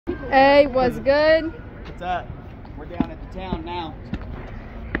Hey, what's good? What's up? We're down at the town now.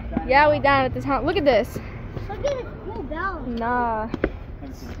 Yeah, we down at the town. Look at this. Look at this cool bell. Nah.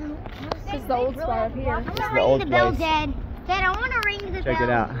 This is the old spot up here. I want to ring the bell, Dad. Dad, I want to ring the bell. Check it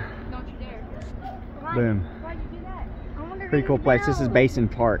out. Don't you dare. Boom. Why'd you do that? I want to Pretty ring cool the place. bell. This is Basin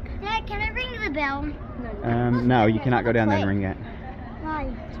Park. Dad, can I ring the bell? No, you cannot go down there and ring it.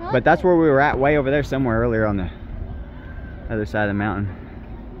 Why? But that's where we were at, way over there somewhere earlier on the other side of the mountain.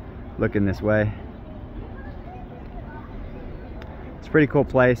 Looking this way. It's a pretty cool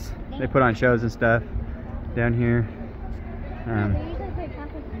place. They put on shows and stuff down here.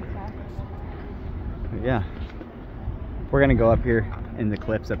 Yeah. We're gonna go up here in the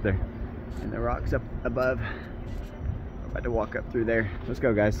cliffs up there, in the rocks up above. We're about to walk up through there. Let's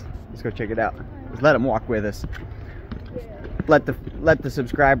go, guys. Let's go check it out. Let's let them walk with us. Let the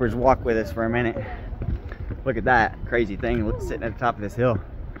subscribers walk with us for a minute. Look at that crazy thing sitting at the top of this hill.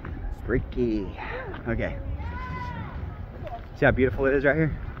 Freaky. Okay. See how beautiful it is right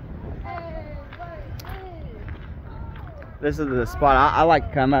here? This is the spot I like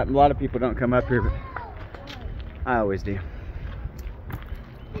to come up. A lot of people don't come up here, but I always do.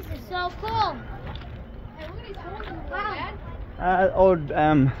 This is so cool. Wow. Old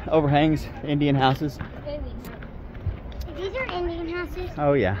overhangs, Indian houses. These are Indian houses.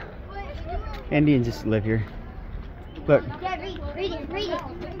 Oh yeah. Indians just live here. Look. Dad, read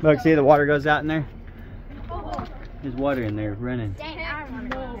it. Look, see the water goes out in there? There's water in there running. Dad, I don't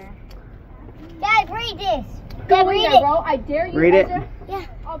want to go there. Dad, read this. Go Dad, in read there, it. bro. I dare you. Read it. Yeah.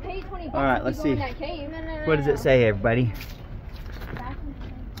 I'll pay you 20 bucks. All right, if let's you go in see. that cave. What does it say, everybody?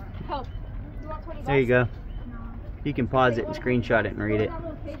 Help. You want 20 bucks? There you go. You can pause it and screenshot it and read it.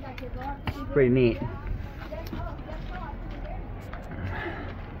 Pretty neat.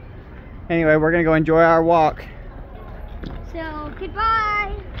 Anyway, we're gonna go enjoy our walk. So,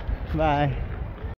 goodbye. Bye.